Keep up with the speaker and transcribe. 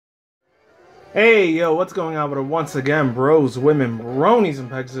Hey, yo, what's going on? But once again, bros, women, bronies, and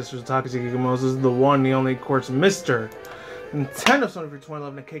peg sisters, Takasi Gigamos. This is the one, the only, of course, Mr. Nintendo Sony for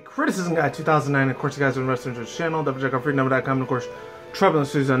 2011 AK Criticism Guy 2009. Of course, you guys are invested into this channel. Double check out freedomber.com. And of course, Trouble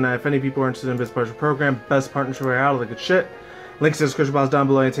Studios on that. If any people are interested in this partnership program, best partnership way out, all the good shit. Links to the description box down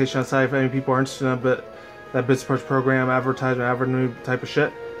below. Annotation on the side. If any people are interested in that business purchase program, advertisement, avenue type of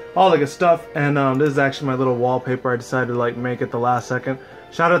shit, all the good stuff. And this is actually my little wallpaper. I decided to like make it the last second.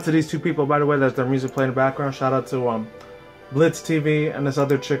 Shout out to these two people, by the way. That's their music playing in the background. Shout out to Blitz TV and this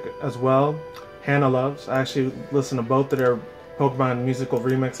other chick as well, Hannah Loves. I actually listen to both of their Pokemon musical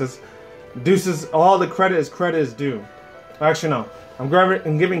remixes. Deuces, all the credit is due. Actually, no.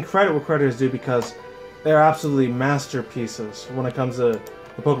 I'm giving credit where credit is due because they're absolutely masterpieces when it comes to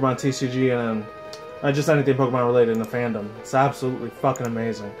the Pokemon TCG and just anything Pokemon related in the fandom. It's absolutely fucking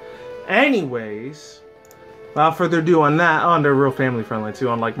amazing. Anyways, without further ado on that, and they're real family friendly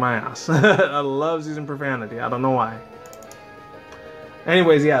too, unlike my ass. I love using profanity. I don't know why.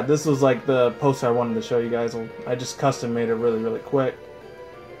 Anyways, yeah, this was like the poster I wanted to show you guys. I just custom made it really quick.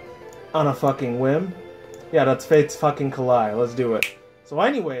 On a fucking whim. Yeah, that's Fate's fucking Collide. Let's do it. So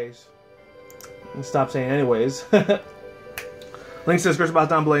anyways, stop saying anyways. Links to the description box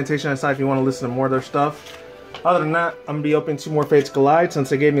down below, annotation on the side if you want to listen to more of their stuff. Other than that, I'm going to be opening 2 more Fates Collide since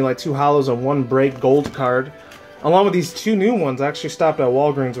they gave me like 2 holos and 1 break gold card. Along with these 2 new ones. I actually stopped at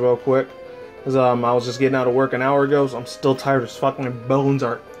Walgreens real quick. Because I was just getting out of work an hour ago, so I'm still tired as fuck. My bones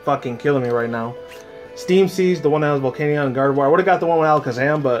are fucking killing me right now. Steam Seas, the one that has Volcanion and Gardevoir. I would have got the one with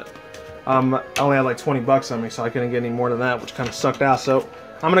Alakazam, but I only had like 20 bucks on me, so I couldn't get any more than that, which kind of sucked out. So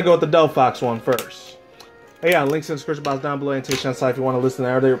I'm going to go with the Delphox one first. But yeah, links in the description box down below, annotation on the side if you want to listen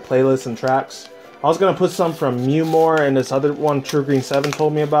to other playlists and tracks. I was going to put some from Mewmore and this other one True Green 7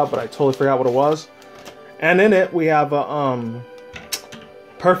 told me about, but I totally forgot what it was. And in it, we have a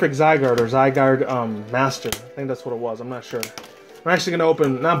Perfect Zygarde or Zygarde Master. I think that's what it was. I'm not sure. I'm actually going to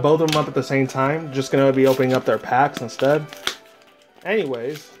open, not both of them up at the same time. Just going to be opening up their packs instead.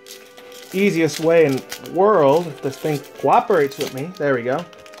 Anyways, easiest way in the world, if this thing cooperates with me. There we go.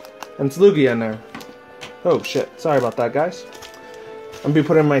 And it's Lugia in there. Oh shit. Sorry about that, guys. I'm going to be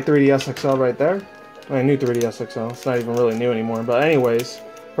putting my 3DS XL right there. My new 3DS XL. It's not even really new anymore. But anyways,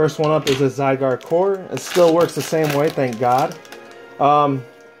 first one up is this Zygarde Core. It still works the same way, thank God.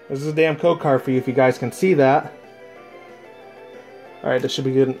 This is a damn code card for you if you guys can see that. Alright, this should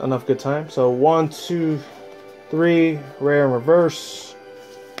be good enough good time. So 1, 2, 3, rare and reverse.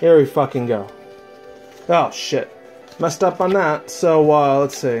 Here we fucking go. Oh shit. Messed up on that. So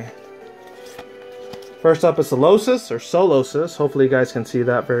let's see. First up is Solosis or Solosis. Hopefully you guys can see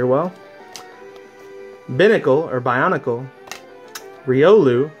that very well. Binacle or Bionicle.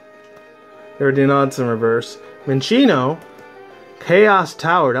 Riolu. Aerodynauts in reverse. Minccino. Chaos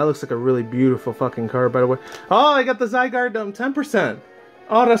Tower. That looks like a really beautiful fucking card, by the way. Oh, I got the Zygarde 10%.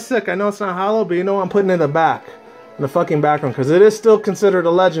 Oh, that's sick. I know it's not hollow, but you know I'm putting it in the back. In the fucking background, because it is still considered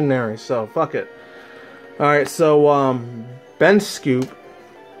a legendary, so fuck it. Alright, so, Ben Scoop.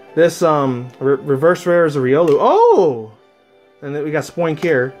 This, reverse rare is a Riolu. Oh! And then we got Spoink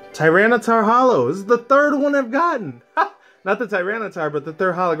here. Tyranitar Hollow. This is the 3rd one I've gotten. Not the Tyranitar, but the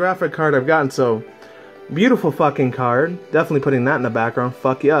 3rd holographic card I've gotten, so beautiful fucking card. Definitely putting that in the background.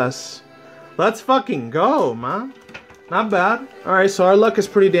 Fuck yes. Let's fucking go, man. Not bad. Alright, so our luck is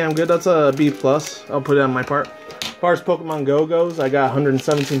pretty damn good. That's a B+. I'll put it on my part. As far as Pokemon Go goes, I got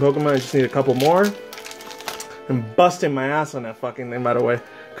 117 Pokemon. I just need a couple more. I'm busting my ass on that fucking thing, by the way.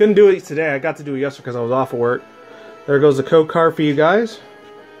 Couldn't do it today. I got to do it yesterday because I was off of work. There goes the code card for you guys.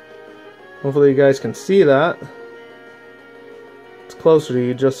 Hopefully you guys can see that. It's closer to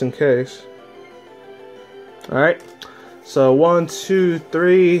you just in case. Alright. So 1, 2,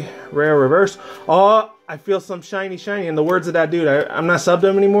 3. Rare reverse. Oh, I feel some shiny. In the words of that dude. I'm not subbed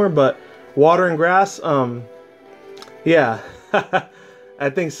him anymore, but Water and Grass. Yeah. I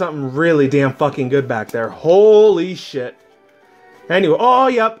think something really damn fucking good back there. Holy shit. Anyway, oh,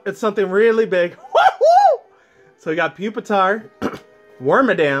 yep, it's something really big. So we got Pupitar,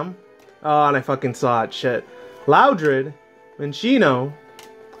 Wormadam, oh, and I fucking saw it, shit. Loudred, Minccino,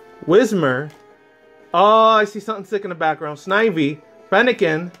 Whismur, oh, I see something sick in the background. Snivy,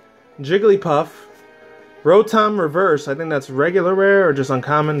 Fennekin, Jigglypuff, Rotom Reverse, I think that's regular rare or just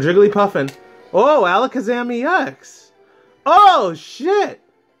uncommon. Jigglypuffin, oh, Alakazam EX. Oh, shit.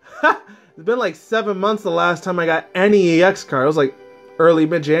 It's been like 7 months the last time I got any EX card. It was like early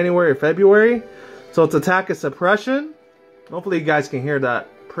mid-January or February. So it's Attack of Suppression. Hopefully you guys can hear that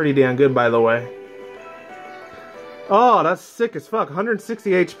pretty damn good, by the way. Oh, that's sick as fuck.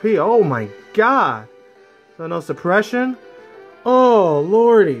 160 HP. Oh my god. So no suppression. Oh,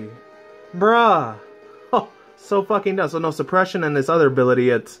 lordy. Bruh. Oh, so fucking done. So no suppression and this other ability,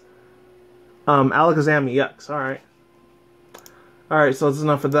 it's Alakazam EX. Alright. Alright, so that's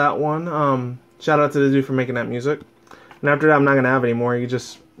enough of that one. Shout out to the dude for making that music. And after that, I'm not going to have any more. You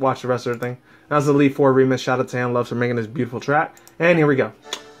just watch the rest of the thing. That was the Elite 4 remix. Shout out to Hand Loves for making this beautiful track. And here we go.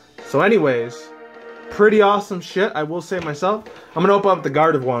 So anyways, pretty awesome shit, I will say myself. I'm going to open up the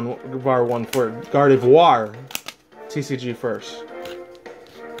Gardevoir one for Gardevoir TCG first.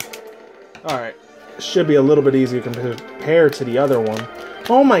 Alright. Should be a little bit easier compared to the other one.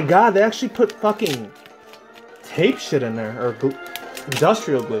 Oh my god, they actually put fucking tape shit in there. Or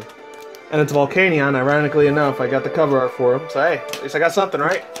industrial glue. And it's Volcanion, ironically enough. I got the cover art for him. So hey, at least I got something,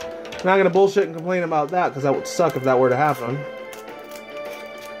 right? I'm not gonna bullshit and complain about that, because that would suck if that were to happen.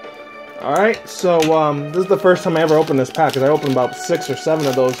 Alright, so this is the first time I ever opened this pack, because I opened about 6 or 7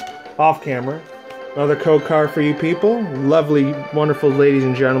 of those off camera. Another code card for you people. Lovely, wonderful ladies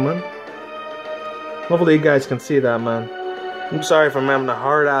and gentlemen. Hopefully you guys can see that, man. I'm sorry if I'm having a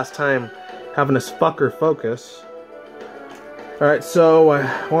hard ass time having this fucker focus. Alright, so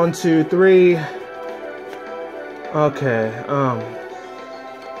 1, 2, 3. Okay,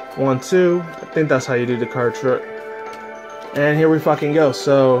 1, 2. I think that's how you do the card trick. And here we fucking go.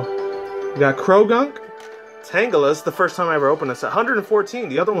 So we got Krogunk, Tangela. The first time I ever opened this. 114.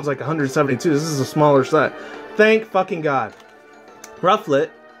 The other one's like 172. This is a smaller set. Thank fucking God. Rufflet,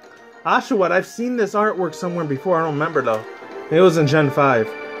 Oshawott. I've seen this artwork somewhere before. I don't remember though. It was in Gen 5.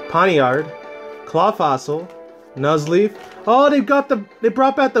 Poniard, Clawfossil, Nuzleaf. Oh, they brought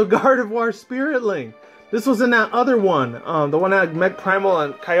back the Gardevoir Spiritling. This was in that other one. The one that had Meg Primal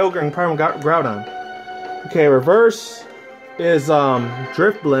and Kyogre and Primal Groudon. Okay, reverse is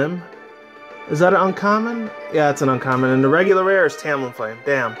Drifblim. Is that an uncommon? Yeah, it's an uncommon. And the regular rare is Talonflame.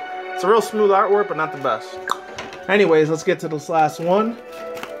 Damn. It's a real smooth artwork, but not the best. Anyways, let's get to this last one.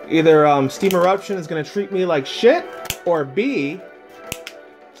 Either Steam Eruption is going to treat me like shit, or B,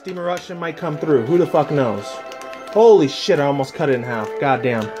 Steam Eruption might come through. Who the fuck knows? Holy shit, I almost cut it in half. God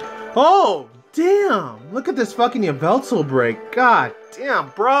damn. Oh, damn. Look at this fucking Yveltal break. God damn,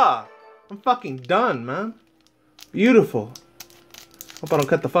 bruh. I'm fucking done, man. Beautiful. Hope I don't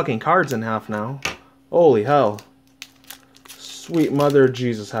cut the fucking cards in half now. Holy hell. Sweet mother of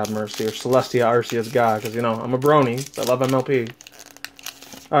Jesus have mercy. Or Celestia Arceus God. Because, you know, I'm a brony. So I love MLP.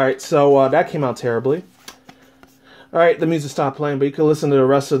 Alright, so that came out terribly. Alright, the music stopped playing, but you can listen to the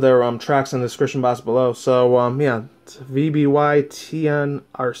rest of their tracks in the description box below. So, yeah, it's VBY, TN,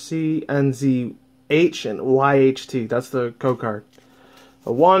 RC, NZH, and YHT. That's the code card.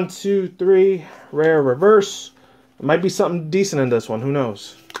 1, 2, 3, rare reverse. There might be something decent in this one, who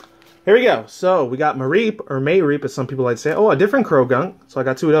knows. Here we go. So, we got Mareep, or Mayreep, as some people like to say. Oh, a different Krogunk. So, I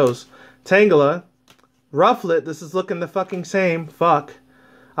got 2 of those. Tangela. Rufflet. This is looking the fucking same. Fuck.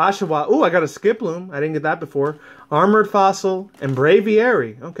 Oshawott. Ooh, I got a Skiploom. I didn't get that before. Armored Fossil and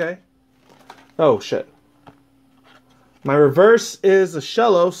Braviary. Okay. Oh, shit. My reverse is a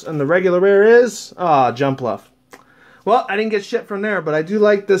Shellos, and the regular rare is... Jumpluff. Well, I didn't get shit from there, but I do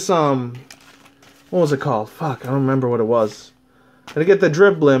like this, what was it called? Fuck, I don't remember what it was. I did get the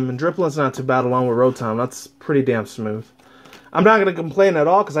Drifblim, and Drifblim's not too bad along with Rotom. That's pretty damn smooth. I'm not going to complain at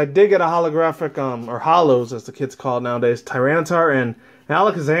all, because I did get a holographic, or holos, as the kids call it nowadays, Tyranitar and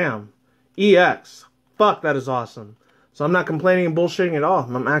Alakazam. EX. Fuck, that is awesome. So I'm not complaining and bullshitting at all.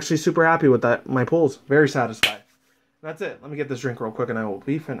 I'm actually super happy with that. My pulls. Very satisfied. That's it. Let me get this drink real quick and I will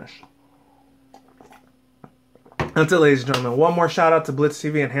be finished. That's it, ladies and gentlemen. One more shout out to Blitz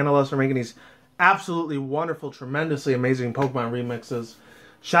TV and Hannah Loves for making these absolutely wonderful, tremendously amazing Pokemon remixes.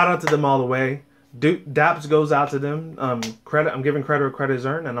 Shout out to them all the way. Daps goes out to them. I'm giving credit where credit is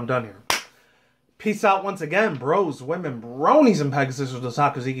earned, and I'm done here. Peace out once again, bros, women, bronies, and Pegasus with the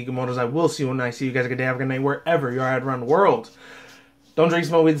Sakuzuki Gamotos. I will see you when I see you guys. Good day, have a good night, wherever you are at around the world. Don't drink,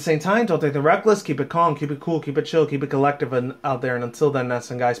 smoke weed at the same time. Don't take the reckless. Keep it calm, keep it cool, keep it chill, keep it collective and out there. And until then, that's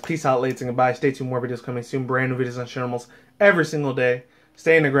and guys, peace out, ladies, and goodbye. Stay tuned, more videos coming soon. Brand new videos on Shinobles every single day.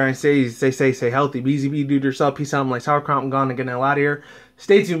 Stay in the grind, stay easy, stay safe, stay healthy. Be easy, be dude yourself. Peace out. I'm like sauerkraut. I'm gone and getting the hell out of here.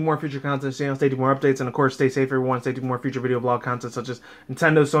 Stay tuned for more future content. Stay tuned for more updates. And of course, stay safe, everyone. Stay tuned for more future video blog content such as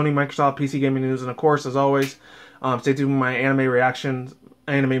Nintendo, Sony, Microsoft, PC gaming news. And of course, as always, stay tuned for my anime reactions,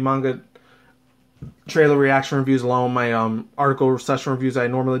 anime, manga, trailer reaction reviews, along with my article session reviews I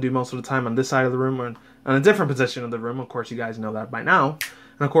normally do most of the time on this side of the room or on a different position of the room. Of course, you guys know that by now.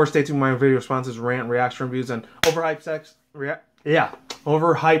 And of course, stay tuned for my video responses, rant, reaction reviews, and overhyped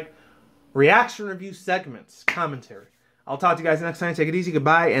reaction review segments, commentary. I'll talk to you guys next time. Take it easy.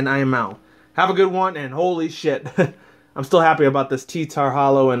 Goodbye, and I am out. Have a good one, and holy shit. I'm still happy about this T-Tar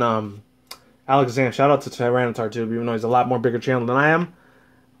Holo and Alakazam. Shout out to Tyranitar, too, even though he's a lot more bigger channel than I am.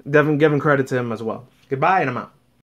 Giving credit to him as well. Goodbye, and I'm out.